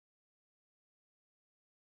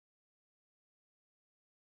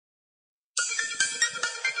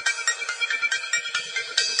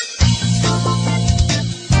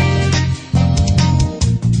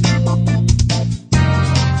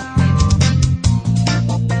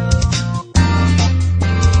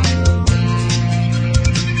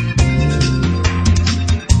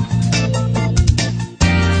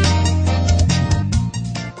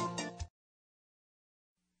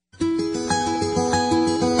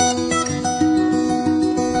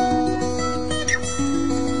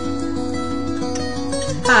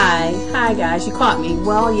Hi guys, you caught me.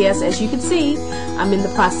 Well, yes, as you can see, I'm in the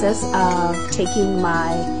process of taking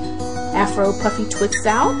my Afro Puffy Twists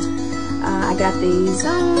out. I got these,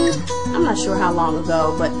 I'm not sure how long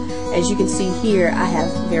ago, but as you can see here, I have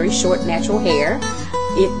very short natural hair.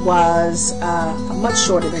 It was much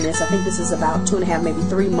shorter than this. I think this is about 2.5, maybe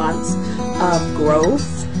 3 months of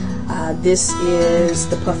growth. This is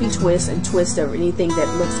the Puffy Twist, and Twist or anything that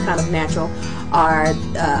looks kind of natural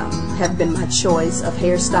have been my choice of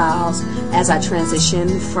hairstyles as I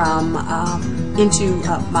transition from into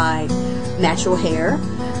my natural hair.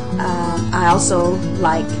 I also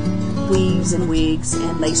like weaves and wigs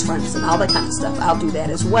and lace fronts and all that kind of stuff. I'll do that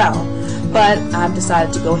as well, but I've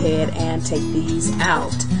decided to go ahead and take these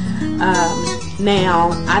out.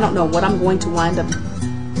 Now I don't know what I'm going to wind up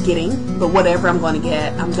getting, but whatever I'm going to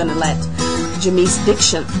get, I'm going to let Jamise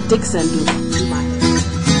Dixon do my hair.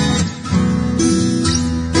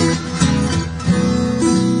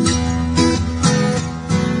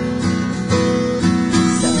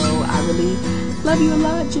 So I really love you a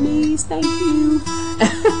lot, Jamise. Thank you.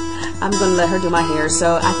 I'm going to let her do my hair.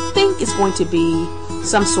 So I think it's going to be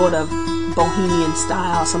some sort of bohemian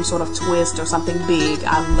style, some sort of twist or something big.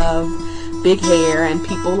 I love big hair, and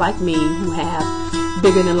people like me who have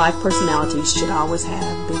bigger than life personalities should always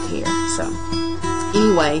have big hair. So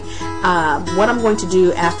anyway, what I'm going to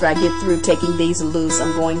do after I get through taking these loose,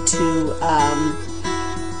 I'm going to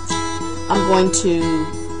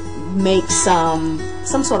make some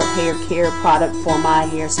sort of hair care product for my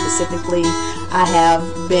hair specifically. I have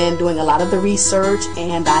been doing a lot of the research,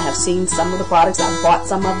 and I have seen some of the products. I've bought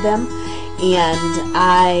some of them, and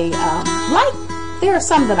I there are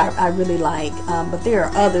some that I really like, but there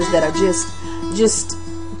are others that are just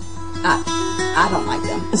I don't like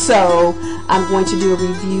them. So I'm going to do a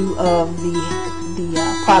review of the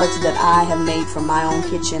products that I have made from my own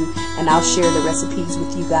kitchen, and I'll share the recipes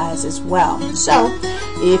with you guys as well. So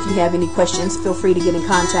if you have any questions, feel free to get in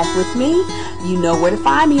contact with me. You know where to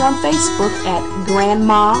find me on Facebook at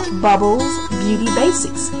Grandma Bubbles Beauty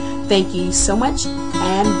Basics. Thank you so much,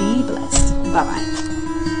 and be blessed. Bye-bye.